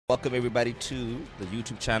Welcome everybody to the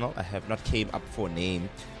YouTube channel. I have not came up for a name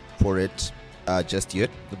for it just yet,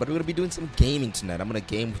 but we're gonna be doing some gaming tonight. I'm gonna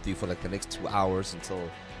game with you for like the next 2 hours until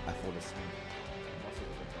I fall asleep.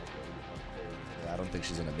 I don't think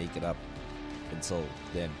she's gonna make it up until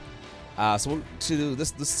then. So to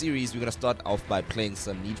this series, we're gonna start off by playing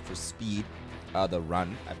some Need for Speed, the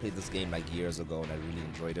Run. I played this game like years ago and I really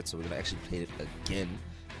enjoyed it, so we're gonna actually play it again.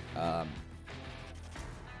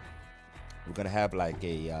 We're gonna have like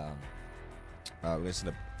a we're just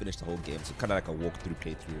gonna finish the whole game, so kind of like a walkthrough,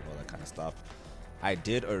 playthrough, all that kind of stuff. I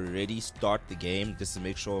did already start the game just to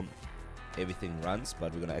make sure everything runs,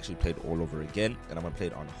 but we're gonna actually play it all over again, and I'm gonna play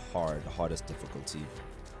it on hard, the hardest difficulty.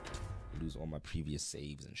 Lose all my previous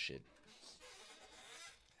saves and shit.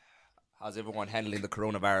 How's everyone handling the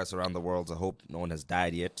coronavirus around the world? I hope no one has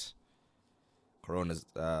died yet. Corona's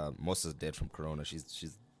most is dead from corona.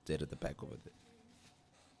 She's dead at the back over there.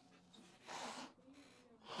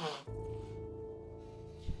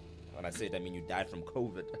 When I say it, I mean you died from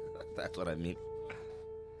COVID. That's what I mean.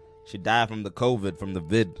 She died from the COVID, from the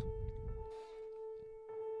vid.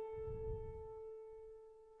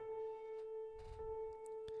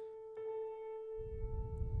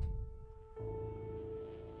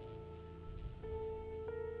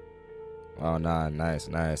 Oh, nah, nice.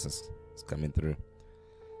 It's coming through.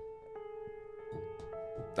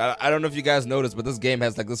 I don't know if you guys noticed, but this game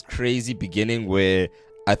has like this crazy beginning where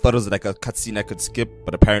I thought it was like a cutscene I could skip,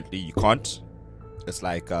 but apparently you can't. It's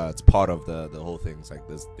like it's part of the whole thing. It's like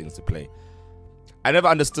there's things to play. I never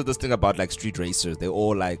understood this thing about like street racers. They're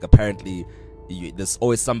all like apparently there's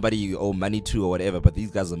always somebody you owe money to or whatever, but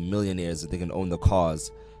these guys are millionaires that they can own the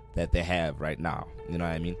cars that they have right now. You know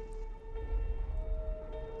what I mean?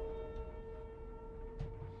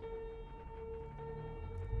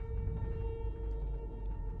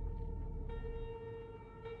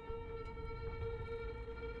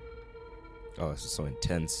 Oh, this is so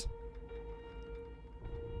intense.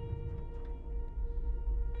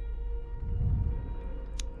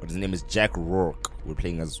 But his name is Jack Rourke. We're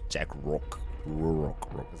playing as Jack Rourke.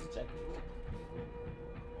 Rourke. Is it Jack?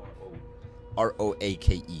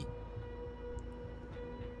 R-O-A-K-E.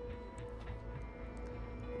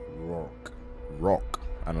 Rourke.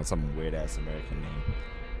 I know, some weird ass American name.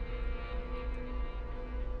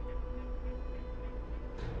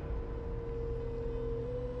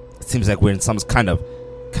 It seems like we're in some kind of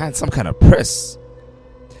press.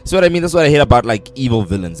 See what I mean? That's what I hate about like evil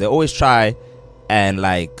villains. They always try and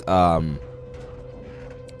like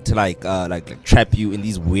trap you in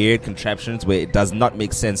these weird contraptions where it does not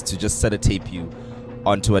make sense to just sellotape you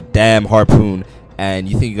onto a damn harpoon and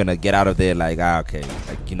you think you're gonna get out of there like okay,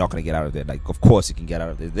 like you're not gonna get out of there. Like of course you can get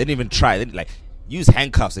out of there. They didn't even try. They didn't like use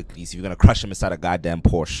handcuffs at least if you're gonna crush him inside a goddamn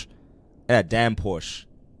Porsche. A damn Porsche.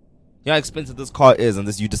 You know how expensive this car is,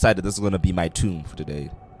 and you decided this is gonna be my tomb for today.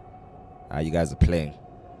 You guys are playing.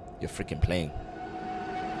 You're freaking playing.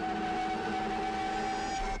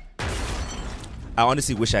 I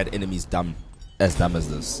honestly wish I had enemies as dumb as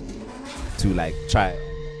this to like try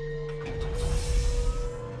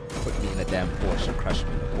put me in a damn Porsche and crush me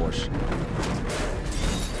in a Porsche.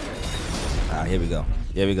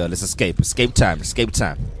 Here we go. Let's escape. Escape time.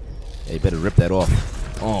 Yeah, you better rip that off.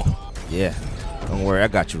 Oh yeah. Don't worry, I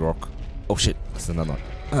got you, Rourke. Oh shit, that's another one.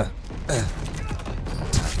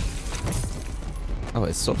 Oh,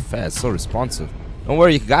 it's so fast, so responsive. Don't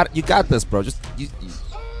worry, you got this, bro. Just you.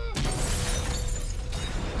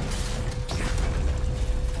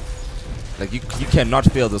 Like you cannot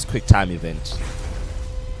fail this quick time event.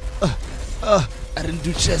 I didn't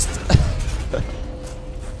do chest.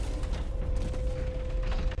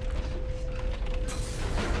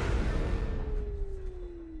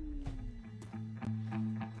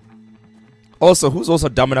 Also, who's also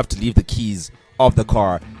dumb enough to leave the keys of the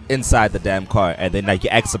car inside the damn car and then like you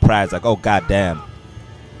act surprised like, oh god damn.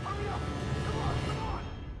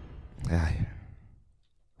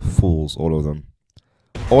 Fools, all of them.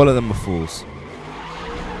 All of them are fools.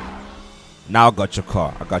 Now I got your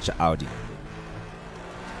car. I got your Audi.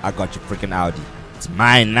 I got your freaking Audi. It's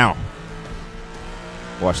mine now.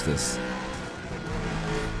 Watch this.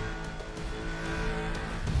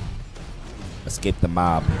 Escape the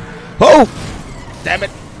mob. Oh! Damn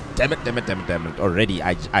it. Already,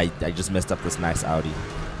 I just messed up this nice Audi.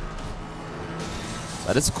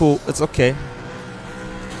 But it's cool. It's okay.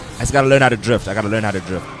 I just gotta learn how to drift. Nah,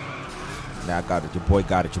 I got it. Your boy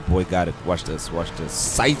got it. Watch this.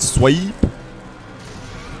 Side sweep.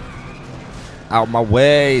 Out my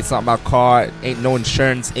way. It's not my car. Ain't no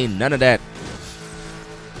insurance. Ain't none of that.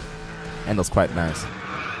 Handles quite nice.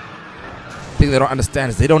 The thing they don't understand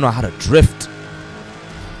is they don't know how to drift.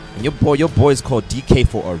 And your boy's called DK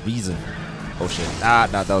for a reason. Oh shit. Nah,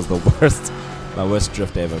 that was the worst. My worst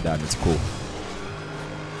drift I ever done. It's cool.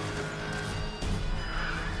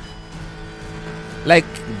 Like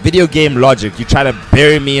video game logic. You try to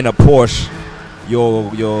bury me in a Porsche.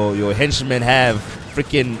 Your henchmen have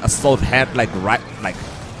freaking assault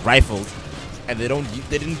rifles, and they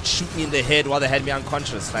didn't shoot me in the head while they had me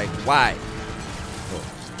unconscious. Like why? Oh,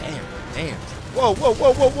 damn.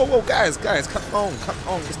 Whoa, guys, come on.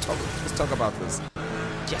 Let's talk about this.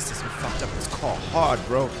 Yes, we fucked up this car hard,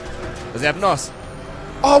 bro. Does it have NOS?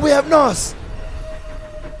 Oh, we have NOS.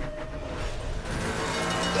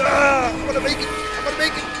 I'm gonna make it.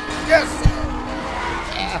 Yes.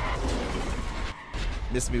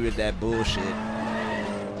 Miss me with that bullshit.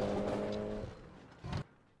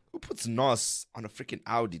 Who puts NOS on a freaking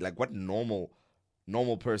Audi? Like, what normal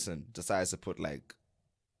person decides to put like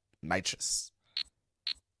nitrous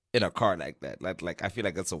in a car like that? Like I feel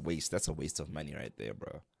like that's a waste. That's a waste of money right there,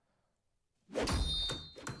 bro.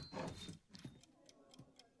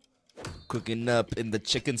 Cooking up in the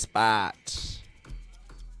chicken spot.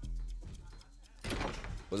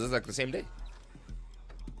 Was this like the same day?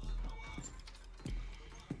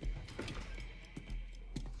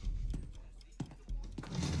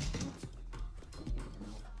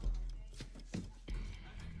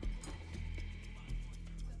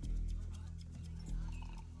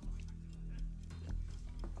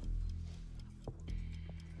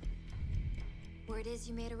 Word is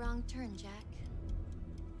you made a wrong turn, Jack.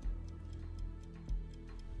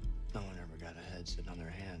 No one ever got ahead sitting on their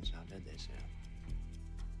hands, now did they, Sam?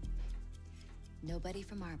 Nobody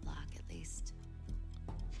from our block, at least.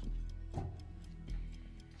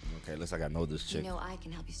 Okay, looks like I know this chick. You know I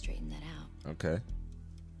can help you straighten that out. Okay.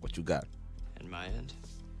 What you got? And my end?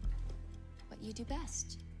 What you do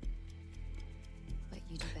best. What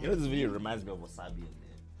you do best. You know, this video reminds me of Wasabi in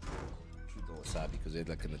there. Truth or Wasabi, because they're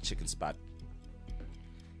like in the chicken spot.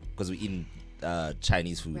 Because we're eating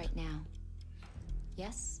Chinese food. Right now.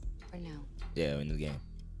 Yes or no? Yeah, in the game.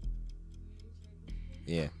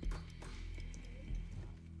 Yeah.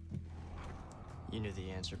 You knew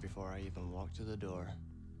the answer before I even walked to the door.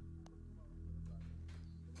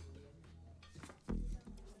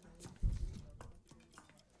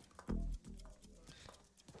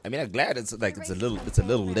 I mean, I'm glad it's like it's a little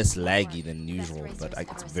less laggy than usual, but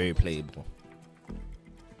like it's very playable.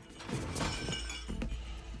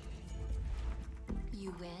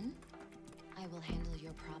 You win. I will handle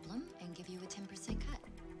your problem and give you a 10% cut.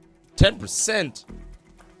 10%.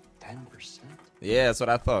 10%? Yeah, that's what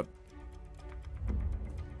I thought.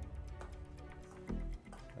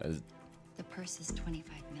 The purse is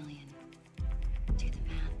 25 million. Do the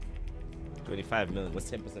math. 25 million. What's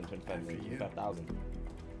 10%? 25 million. 25,000.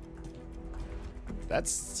 That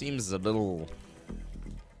seems a little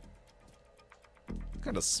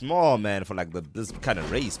kind of small, man, for like this kind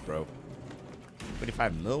of race, bro.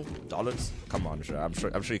 $25 million? Come on, sure. I'm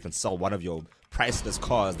sure you can sell one of your priceless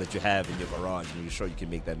cars that you have in your garage, and you're sure you can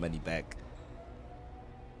make that money back.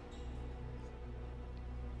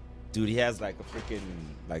 Dude, he has like a freaking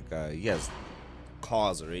he has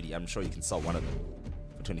cars already. I'm sure you can sell one of them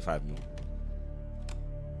for 25 million.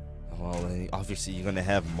 Well, obviously you're gonna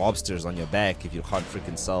have mobsters on your back if you can't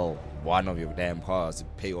freaking sell one of your damn cars to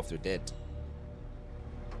pay off your debt.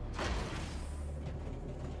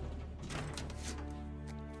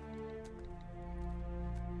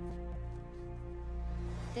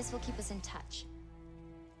 This will keep us in touch.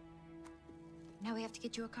 Now we have to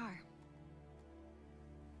get you a car.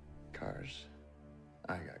 Cars.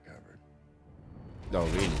 I got covered. Oh,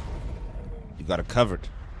 really? You got it covered.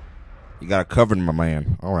 You got it covered, my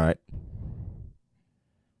man. All right.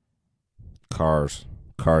 Cars.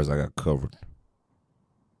 I got covered.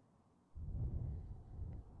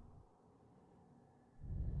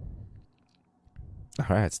 All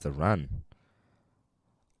right, it's the run.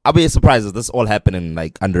 I'll be surprised if this all happened in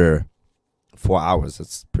like under 4 hours.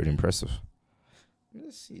 That's pretty impressive.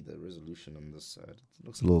 Let's see the resolution on this side. It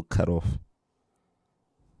looks a little cut off.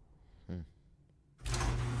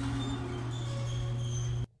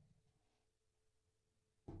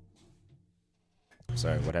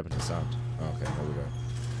 Sorry, what happened to sound? Oh, okay, there we go.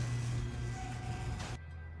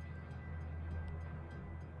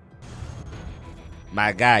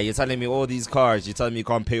 My guy, you're telling me all these cars, you're telling me you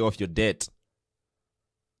can't pay off your debt.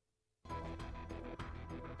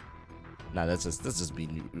 Nah, that's just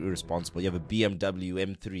being irresponsible. You have a BMW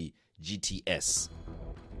M3 GTS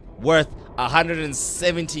worth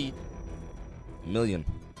 $170,000.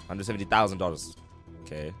 $170,000.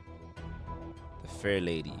 Okay. The Fair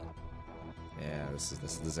Lady. Yeah, this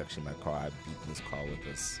is actually my car. I beat this car with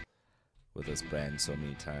this with this brand so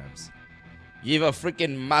many times. You have a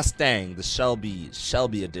freaking Mustang, the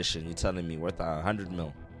Shelby edition. You're telling me worth 100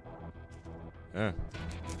 mil? Man,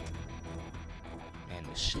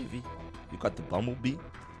 the Chevy. You got the Bumblebee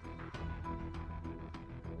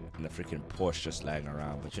and the freaking Porsche just lying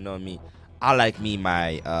around. But you know me, I like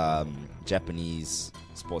my Japanese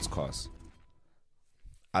sports cars.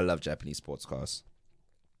 I love Japanese sports cars.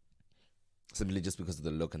 Simply just because of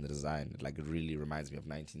the look and the design. Like, it really reminds me of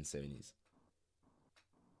 1970s.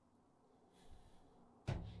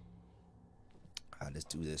 Let's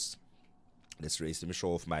do this. Let's race. Let me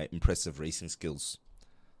show off my impressive racing skills.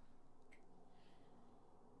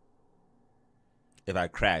 If I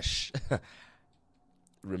crash,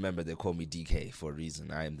 remember they call me DK for a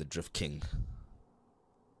reason. I am the Drift King.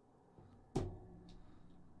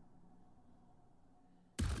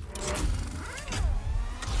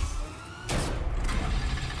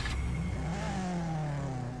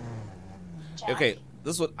 Okay,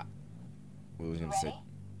 this is what was I gonna say.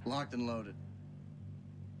 Locked and loaded.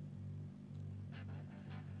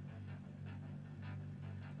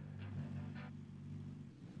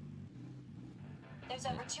 There's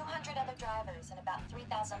over 200 other drivers and about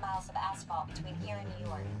 3,000 miles of asphalt between here and New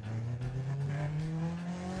York.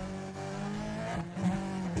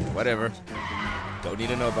 Whatever. Don't need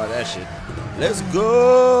to know about that shit. Let's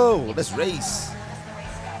go. Let's race.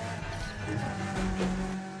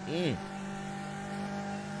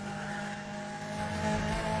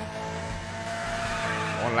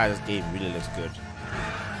 Online, this game really looks good.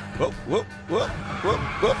 Whoop, whoop, whoop, whoop,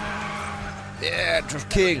 whoop. Yeah, Drift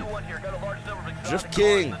King. Drift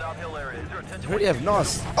King. You already have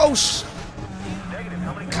NOS. Oh,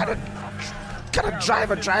 kind of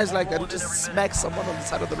driver drives like that and just smacks someone on the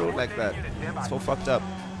side of the road like that. It's so fucked up.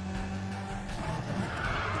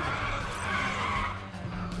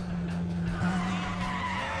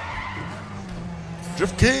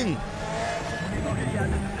 Drift King. Yeah,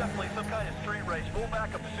 you're definitely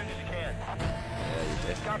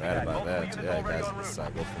right about that. Yeah, guys on the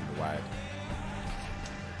side, go from the wide.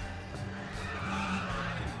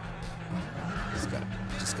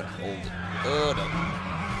 Just gotta hold it. Oh no.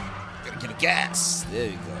 Gotta get a gas. There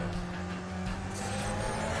you go.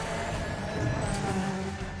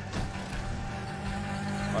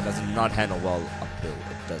 Oh, it does not handle well uphill.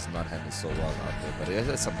 It does not handle so well uphill, but it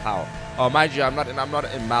has some power. Oh, mind you, I'm not in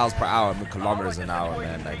miles per hour. I'm in kilometers an hour,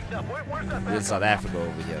 man. Like, we're in South Africa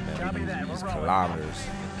over here, man. We use kilometers.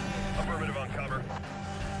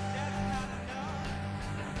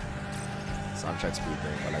 Soundtrack's pretty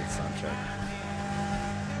great. I like the soundtrack.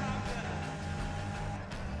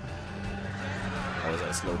 Always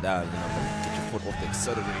gotta slow down, you know, get your foot off the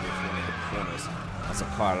accelerator if you want to hit the corners. Once a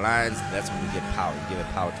car lines, that's when you get power. You give it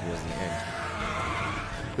power towards the end.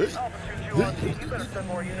 You better send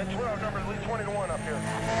more units. We're outnumbered at least 20 to 1 up here.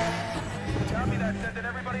 Copy that. Send it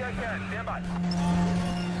everybody I can. Stand by.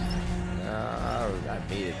 I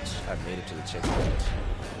made it to the checkpoint.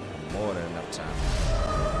 More than enough time.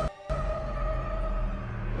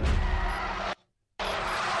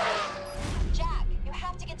 Jack, you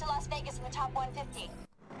have to get to Las Vegas in the top 150.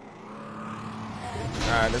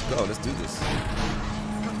 Alright, let's go. Let's do this.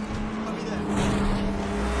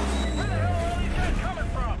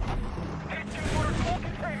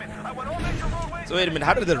 So wait a minute,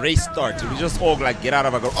 how did the race start? Did we just all like get out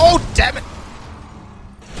of our car? Oh damn it!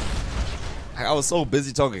 I was so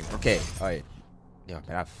busy talking. Okay, alright. Yo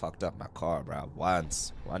man, I fucked up my car, bro. One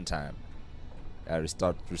time. I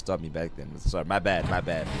restart me back then. Sorry, my bad.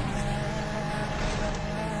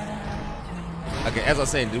 Okay, as I was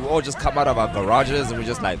saying, did we all just come out of our garages and we're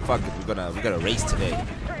just like, fuck it, we're gonna race today.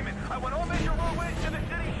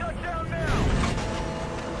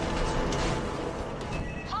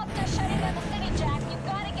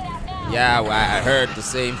 Yeah, well, I heard the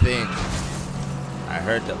same thing. I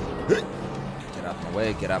heard the get out my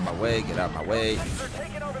way, get out my way, get out my way. They're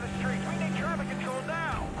taking over the streets. We need traffic control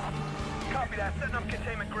now. Copy that. Setting up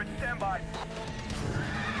containment grid. Stand by.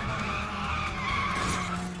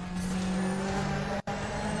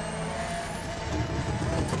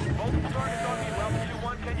 Multiple targets on me. Level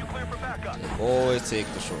 2-1. Can you clear for backup? Always take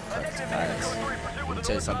the shortcuts, guys. Let me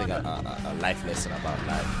tell you something, a life lesson about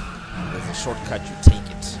life. There's a shortcut, you take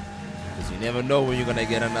it. Because you never know when you're going to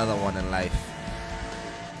get another one in life.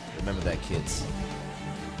 Remember that, kids.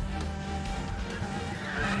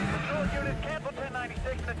 Control units, cancel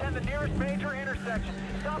 1096 and attend the nearest major intersection.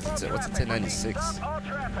 Stop What's a all traffic. 1096? Stop all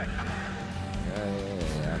traffic.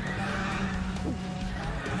 Yeah.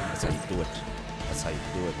 That's how you do it. That's how you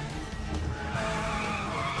do it.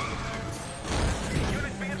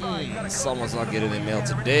 Units be advised. Got a Someone's not getting their mail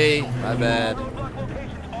today. My bad. roadblock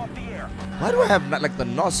locations off the air. Why do I have not like the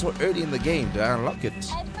NOS so early in the game? Did I unlock it?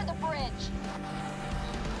 Head for the bridge.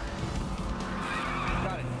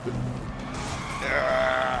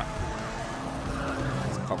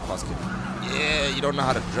 It's a cop casket. Yeah, you don't know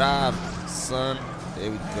how to drive, son. There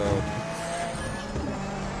we go.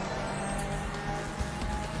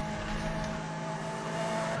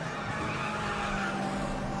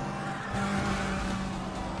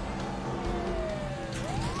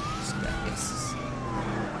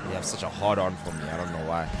 You have such a hard on for me. I don't know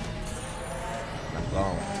why. I'm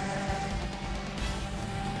gone.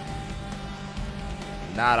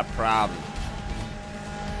 Not a problem.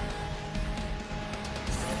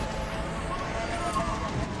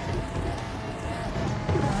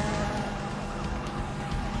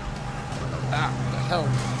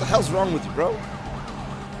 What the hell's wrong with you, bro?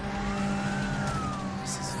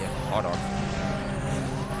 This is getting hard on.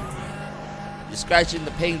 You're scratching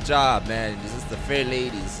the paint job, man. This is the fair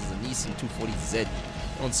lady. This is a Nissan 240Z.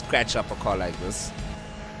 Don't scratch up a car like this.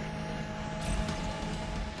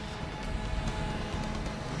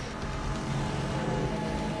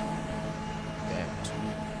 Damn,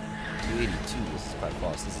 282. This is quite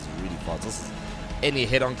fast. This is really fast. This is any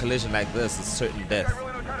head-on collision like this is certain death.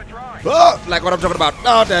 Oh, like what I'm talking about.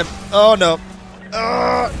 Oh, damn. Oh, no.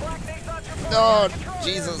 Oh,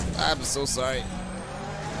 Jesus. I'm so sorry.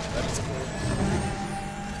 That is cool.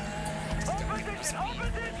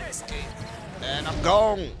 And I'm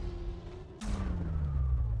gone.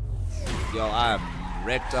 Yo, I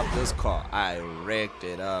wrecked up this car. I wrecked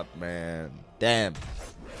it up, man. Damn.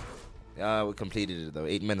 Yeah, we completed it though.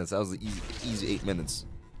 8 minutes. That was an easy 8 minutes.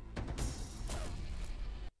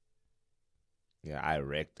 Yeah, I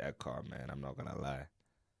wrecked that car, man. I'm not gonna lie.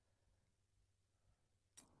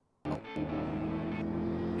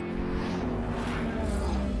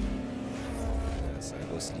 Yes, I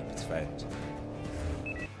go sleep. It's fine.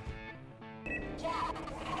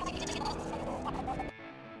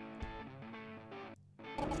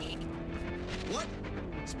 What?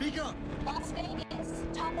 Speak up. Las Vegas.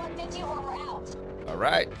 Top 150 or we're out. All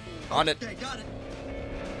right, on it. Okay, got it.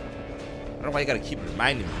 I don't know why you gotta keep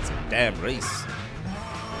reminding me. It's a damn race.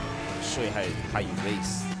 I'll show you how you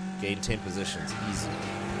race. Gain 10 positions. Easy.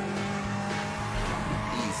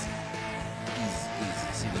 Easy. Easy, easy.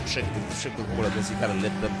 See the trick with all of this, you gotta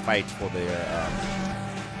let them fight for their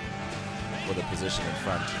for the position in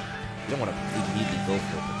front. You don't wanna immediately go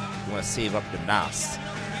for it. You wanna save up the NAS.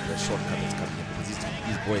 The shortcut that's coming in because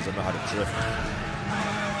these boys don't know how to drift.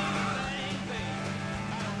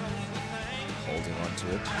 Holding on to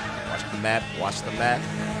it. Watch the map. Watch the map.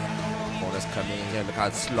 Corners coming in here. Look how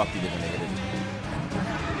sloppy they're gonna hit it.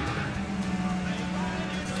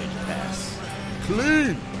 Change the pass.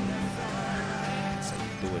 Clean. That's how you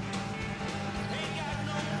do it.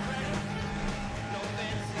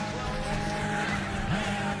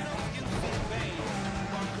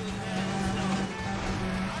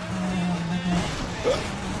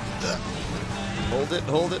 Hold it,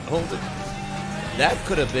 hold it, hold it. That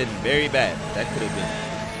could have been very bad. That could have been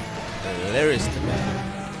hilariously bad.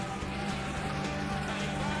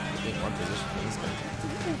 I think one position for these guys.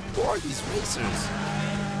 Who are these racers?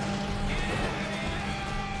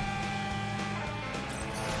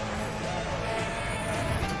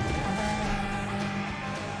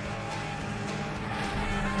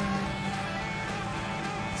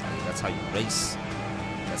 That's how you race.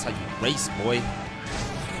 That's how you race, boy.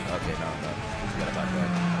 Okay, no. Forget about that.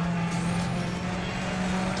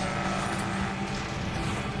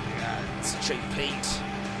 Yeah, straight paint.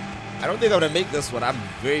 I don't think I'm gonna make this one. I'm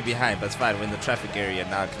very behind, but it's fine. We're in the traffic area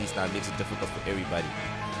now. At least now it makes it difficult for everybody.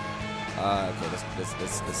 Okay, let's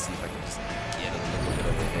see if I can just get a little bit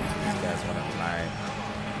of a hit. These guys want to line.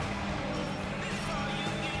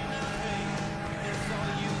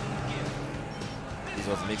 This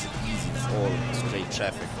also makes it easy. It's all straight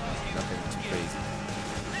traffic. Nothing too crazy.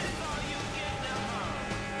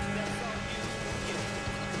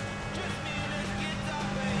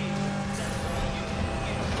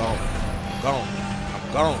 I'm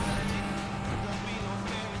gone.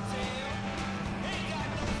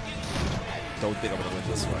 I don't think I'm gonna win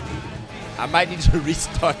this one. I might need to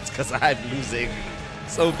restart because I'm losing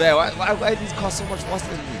so bad. Why are these cars so much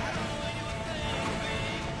faster than me?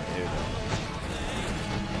 There we go.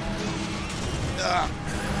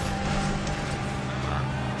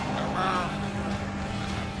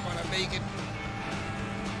 I'm gonna make it.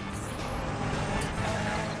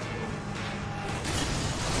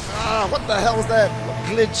 What the hell was that? What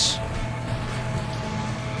glitch?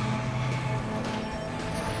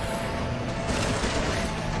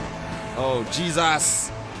 Oh,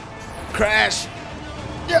 Jesus. Crash.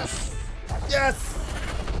 Yes. Yes.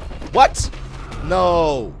 What?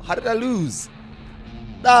 No. How did I lose?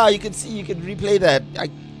 Nah, you can see, you can replay that.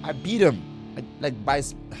 I beat him. Like by.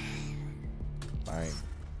 Fine.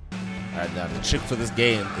 Alright, now the trick for this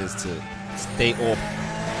game is to stay on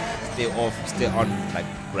like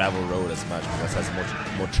gravel road as much because it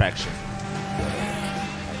has more traction.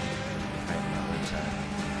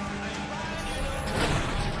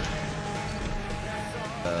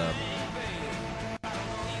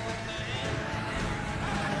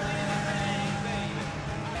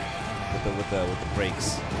 With the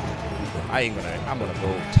brakes, I'm gonna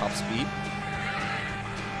go top speed.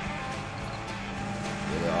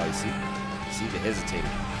 There they are. You see the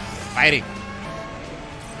hesitating, fighting.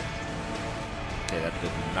 Okay, that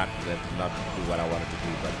did not do what I wanted to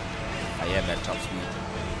do, but I am at top speed.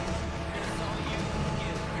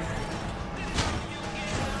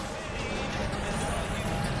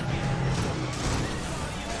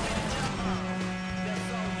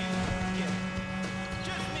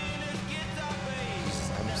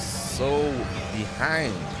 So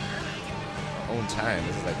behind my own time.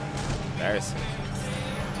 This is like embarrassing.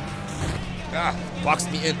 Ah,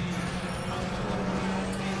 boxed me in.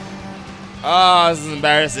 Oh, this is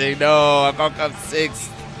embarrassing. No, I can't come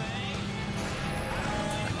sixth.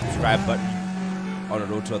 Subscribe button on the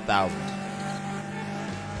road to 1,000.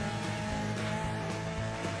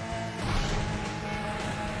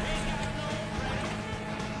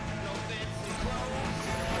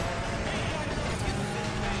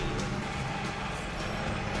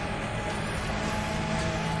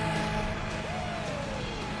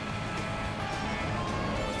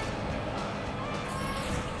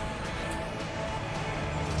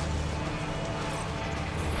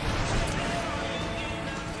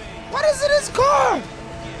 What is in his car?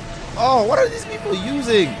 Oh, what are these people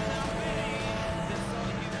using?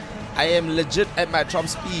 I am legit at my top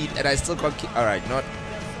speed and I still can't keep. Alright, not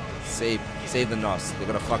save the NOS. They're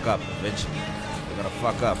gonna fuck up eventually. They're gonna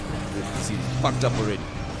fuck up. See, fucked up already.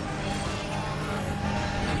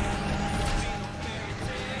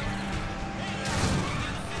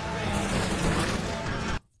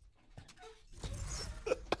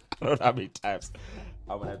 I don't know how many times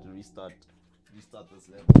I'm gonna have to restart this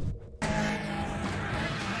level.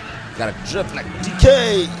 Gotta drip like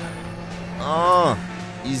DK. Oh,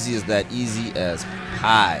 easy as that, easy as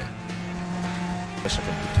pie. I wish I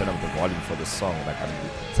could turn up the volume for this song. Like,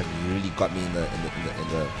 it's like you really got me in the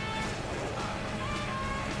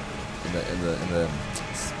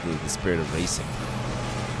spirit of racing.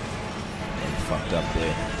 And fucked up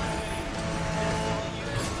there.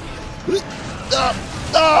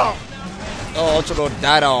 Oh, Ochono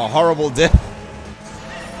died a horrible death.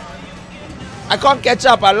 I can't catch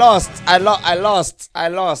up. I lost.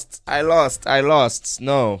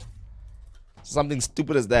 No. Something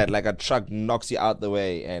stupid as that. Like a truck knocks you out the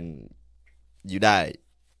way and you die.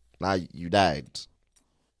 Now you died.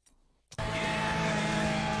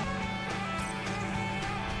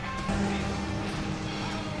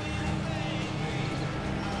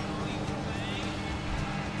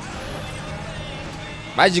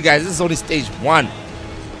 Mind you guys, this is only stage 1.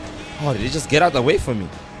 Oh, did he just get out the way for me?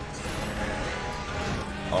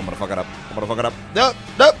 Oh, I'm gonna fuck it up.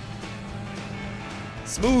 Nope.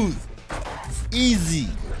 Smooth. Easy.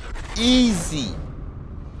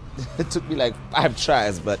 It took me like 5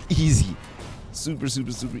 tries, but easy. Super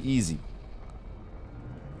easy.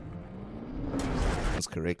 That's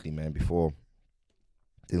correctly, man. Before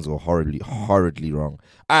things were horridly wrong.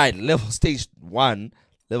 Alright, stage 1.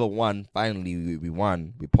 Level 1. Finally, we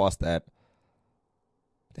won. We passed that.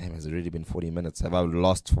 Damn, has it already been 40 minutes? Have I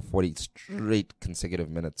lost for 40 straight consecutive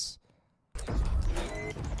minutes?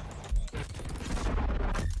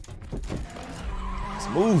 Let's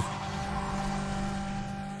move.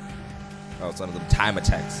 Oh, it's one of them time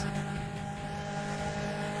attacks.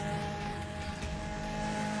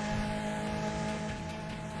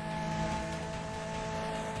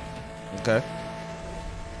 Okay.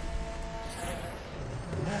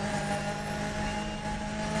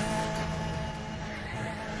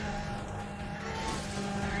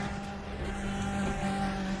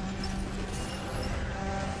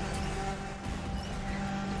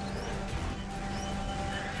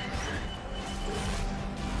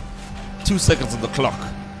 Two seconds on the clock.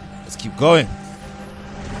 Let's keep going.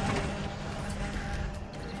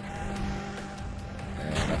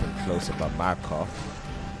 And nothing close about my car.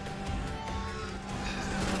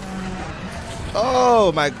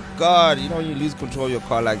 Oh my god, you know when you lose control of your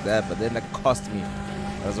car like that, but then that cost me.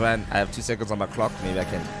 That's when I have 2 seconds on my clock. Maybe I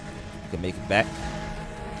can make it back.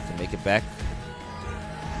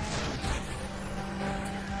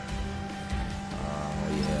 Oh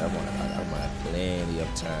yeah, I'm gonna have plenty of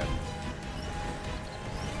turn.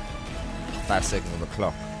 5 seconds on the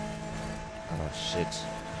clock. Oh shit.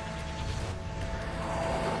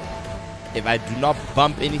 If I do not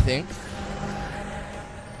bump anything,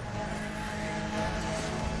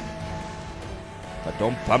 if I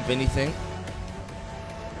don't bump anything,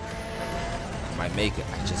 I might make it.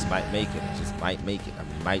 I just might make it. I just might make it. I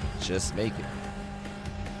might just make it.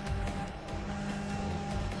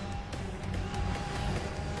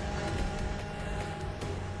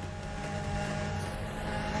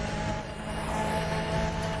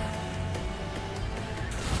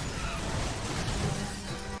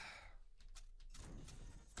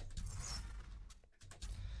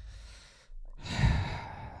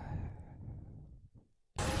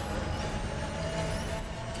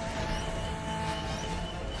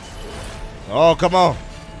 Oh, come on.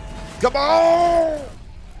 Come on.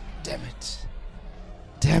 Damn it.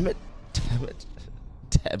 Damn it. Damn it.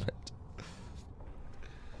 Damn it.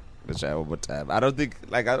 Let's try one more time. I don't think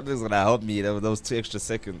it's going to help me, those 2 extra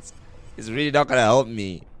seconds. It's really not going to help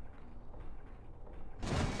me.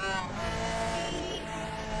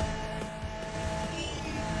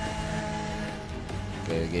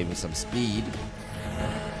 Okay, it gave me some speed.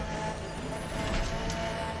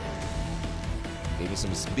 Gave me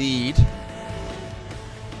some speed.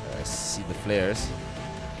 See the flares.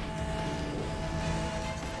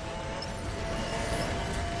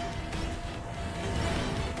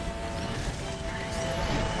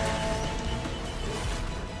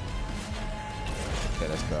 Okay,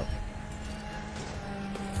 let's go.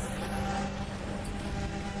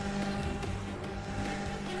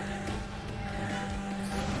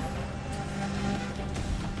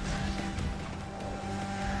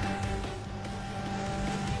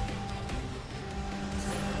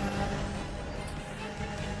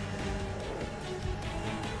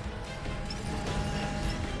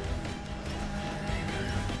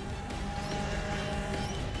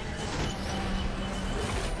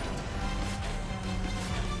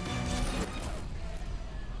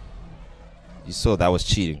 You saw that was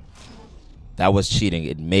cheating. That was cheating.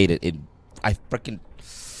 It made it. I freaking.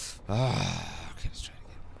 Okay, let's try it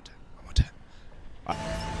again. One more time.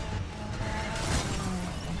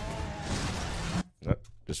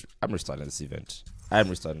 I'm restarting this event. I'm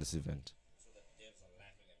restarting this event.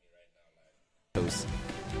 Toast.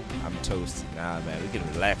 I'm toast. Nah, man, we can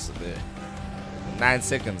relax a bit. 9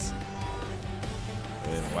 seconds.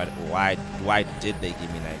 Why did they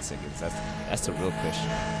give me 9 seconds? That's the real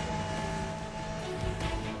question.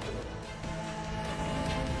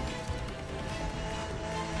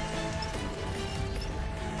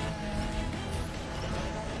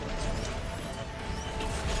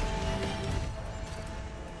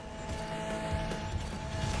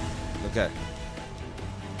 Okay.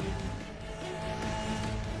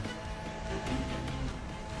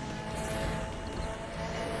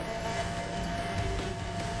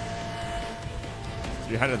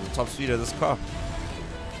 The top speed of this car.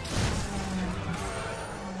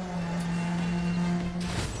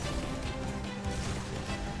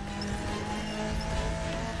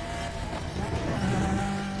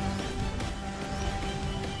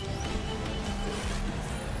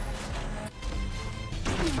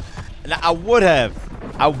 Now, I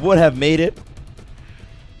would have made it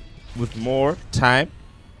with more time,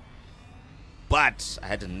 but I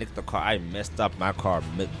had to nick the car. I messed up my car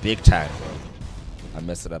big time, bro. I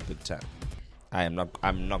messed it up big time. I'm not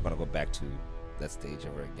gonna go back to that stage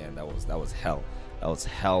ever again. That was hell. That was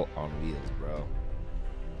hell on wheels, bro.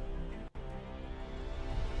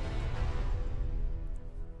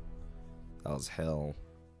 That was hell.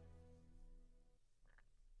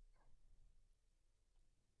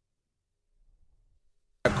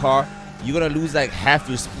 Car, you're gonna lose like half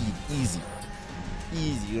your speed. Easy.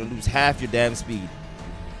 You're gonna lose half your damn speed.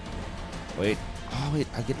 Wait. Oh wait,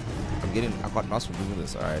 I got lost from doing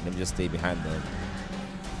this. Alright, let me just stay behind them.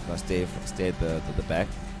 I'm gonna stay at the back.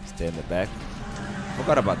 Stay in the back.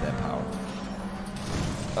 Forgot about that power.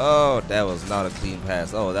 Oh, that was not a clean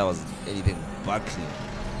pass. Oh, that was anything but clean.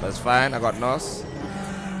 But it's fine, I got NOS.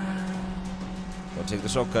 Don't take the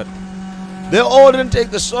shortcut. They all didn't take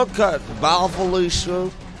the shortcut. Powerfully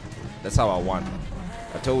sure. That's how I won.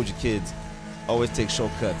 I told you kids, always take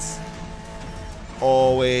shortcuts.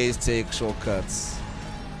 Always take shortcuts.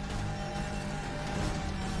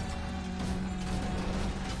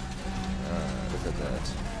 Look at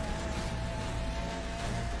that.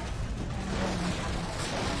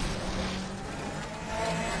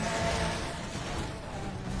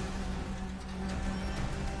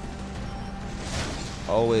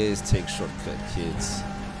 Always take shortcut, kids.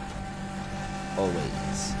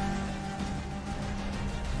 Always.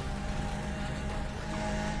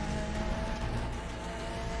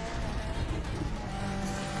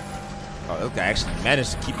 Oh, this guy actually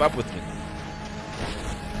managed to keep up with me.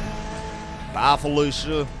 Bye,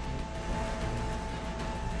 Felicia.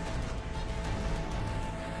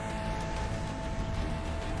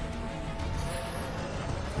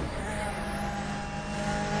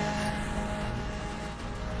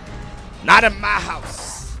 Not in my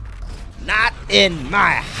house. Not in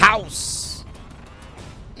my house.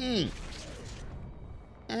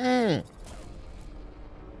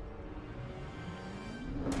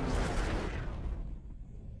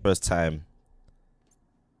 First time.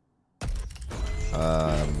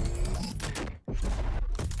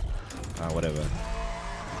 Whatever.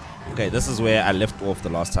 Okay, this is where I left off the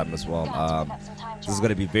last time as well. This is going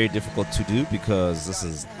to be very difficult to do because this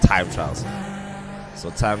is time trials. So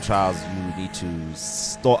time trials, you need to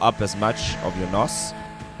store up as much of your NOS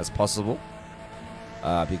as possible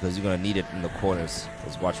because you're going to need it in the corners.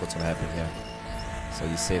 Let's watch what's going to happen here. So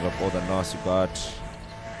you save up all the NOS you got.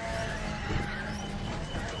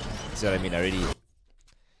 See what I mean? Already,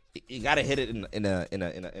 you got to hit it in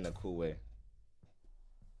a cool way.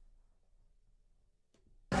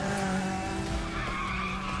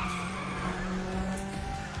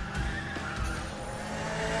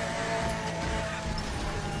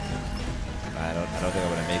 I don't think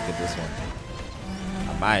I'm gonna make it this one.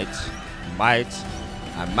 I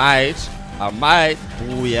might.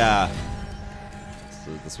 Oh yeah.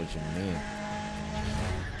 So that's what you mean.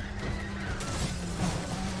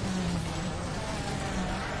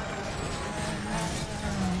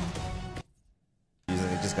 You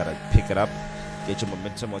just gotta pick it up, get your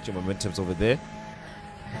momentum. Watch your momentum's over there.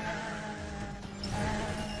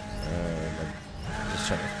 I'm just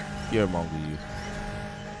trying to fearmonger you.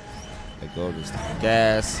 Let go, just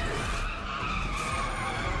gas.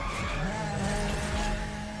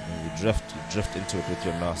 And you drift into it with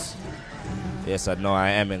your NOS. Yes, I know I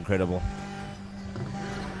am incredible.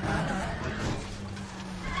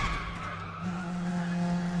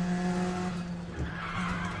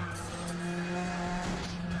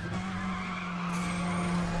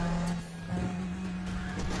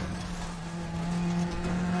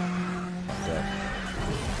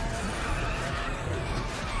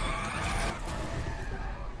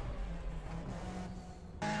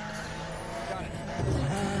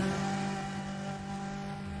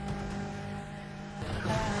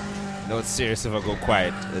 No, it's serious if I go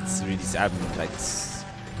quiet. It's really, I'm like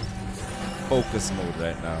focus mode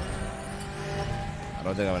right now. I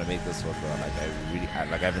don't think I'm gonna make this one, bro.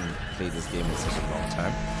 Like I haven't played this game in such a long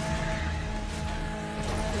time.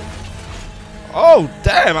 Oh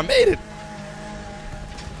damn! I made it.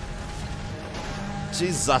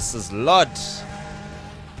 Jesus is Lord.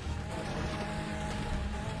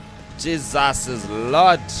 Jesus is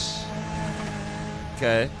Lord.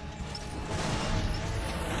 Okay.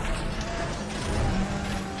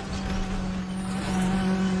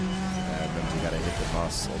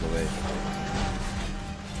 All the way.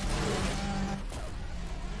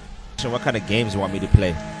 So what kind of games you want me to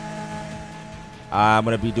play? I'm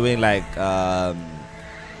gonna be doing like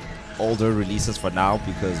older releases for now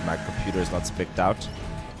because my computer is not spec'd out.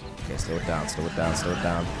 Okay, slow it down, slow it down, slow it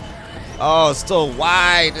down. Oh, it's still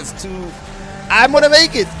wide. It's too. I'm gonna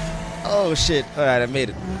make it. Oh shit! All right, I made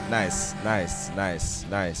it. Nice, nice, nice,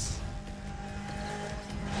 nice.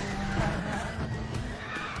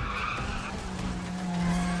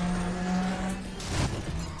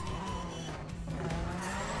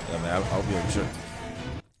 I'll be sure.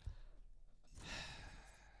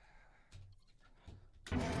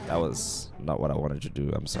 That was not what I wanted to do.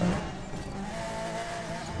 I'm sorry.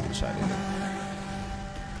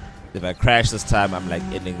 If I crash this time, I'm like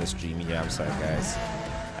ending the stream here. I'm sorry, guys.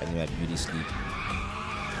 I need my beauty sleep.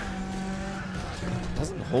 It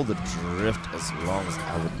doesn't hold the drift as long as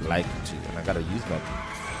I would like it to, and I gotta use my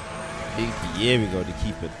pinky. Here we go to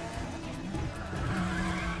keep it.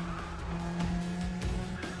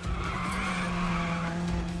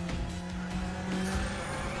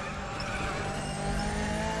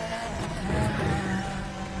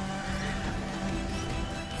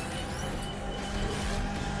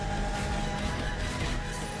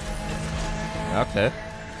 Okay.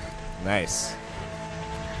 Nice.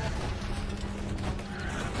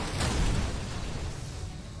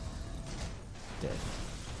 Death.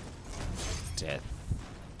 Death.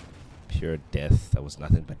 Pure death. That was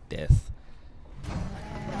nothing but death.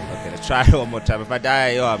 Okay, let's try it one more time. If I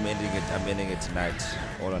die, yo, I'm ending it. I'm ending it tonight.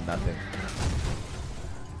 All or nothing.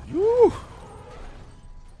 Woo.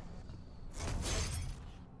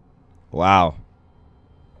 Wow.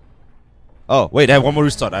 Oh, wait, I have one more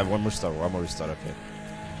restart. One more restart, okay.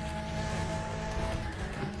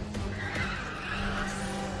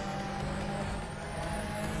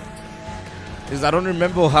 Is I don't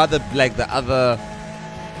remember how the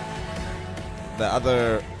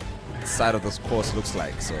other side of this course looks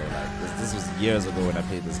like. So like this was years ago when I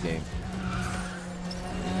played this game.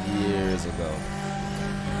 Years ago.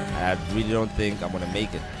 I really don't think I'm gonna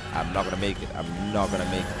make it. I'm not gonna make it. I'm not gonna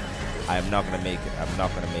make it. I'm not gonna make it. I'm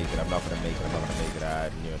not gonna make it. I'm not gonna make it. I'm not gonna make it. I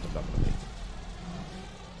knew it. I'm not gonna make it.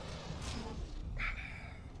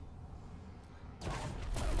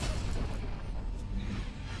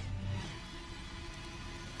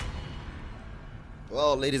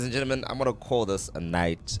 Well, ladies and gentlemen, I'm gonna call this a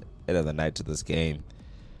night. End of the night to this game.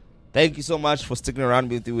 Thank you so much for sticking around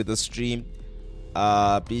with me with this stream.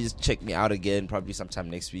 Please check me out again probably sometime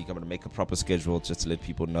next week. I'm gonna make a proper schedule just to let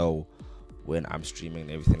people know when I'm streaming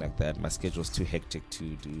and everything like that. My schedule's too hectic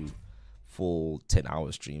to do full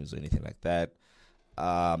 10-hour streams or anything like that.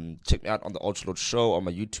 Check me out on the Ultraload Show on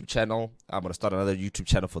my YouTube channel. I'm gonna start another YouTube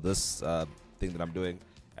channel for this thing that I'm doing,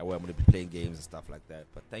 and where I'm gonna be playing games and stuff like that.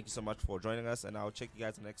 But thank you so much for joining us, and I'll check you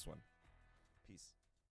guys in the next one. Peace.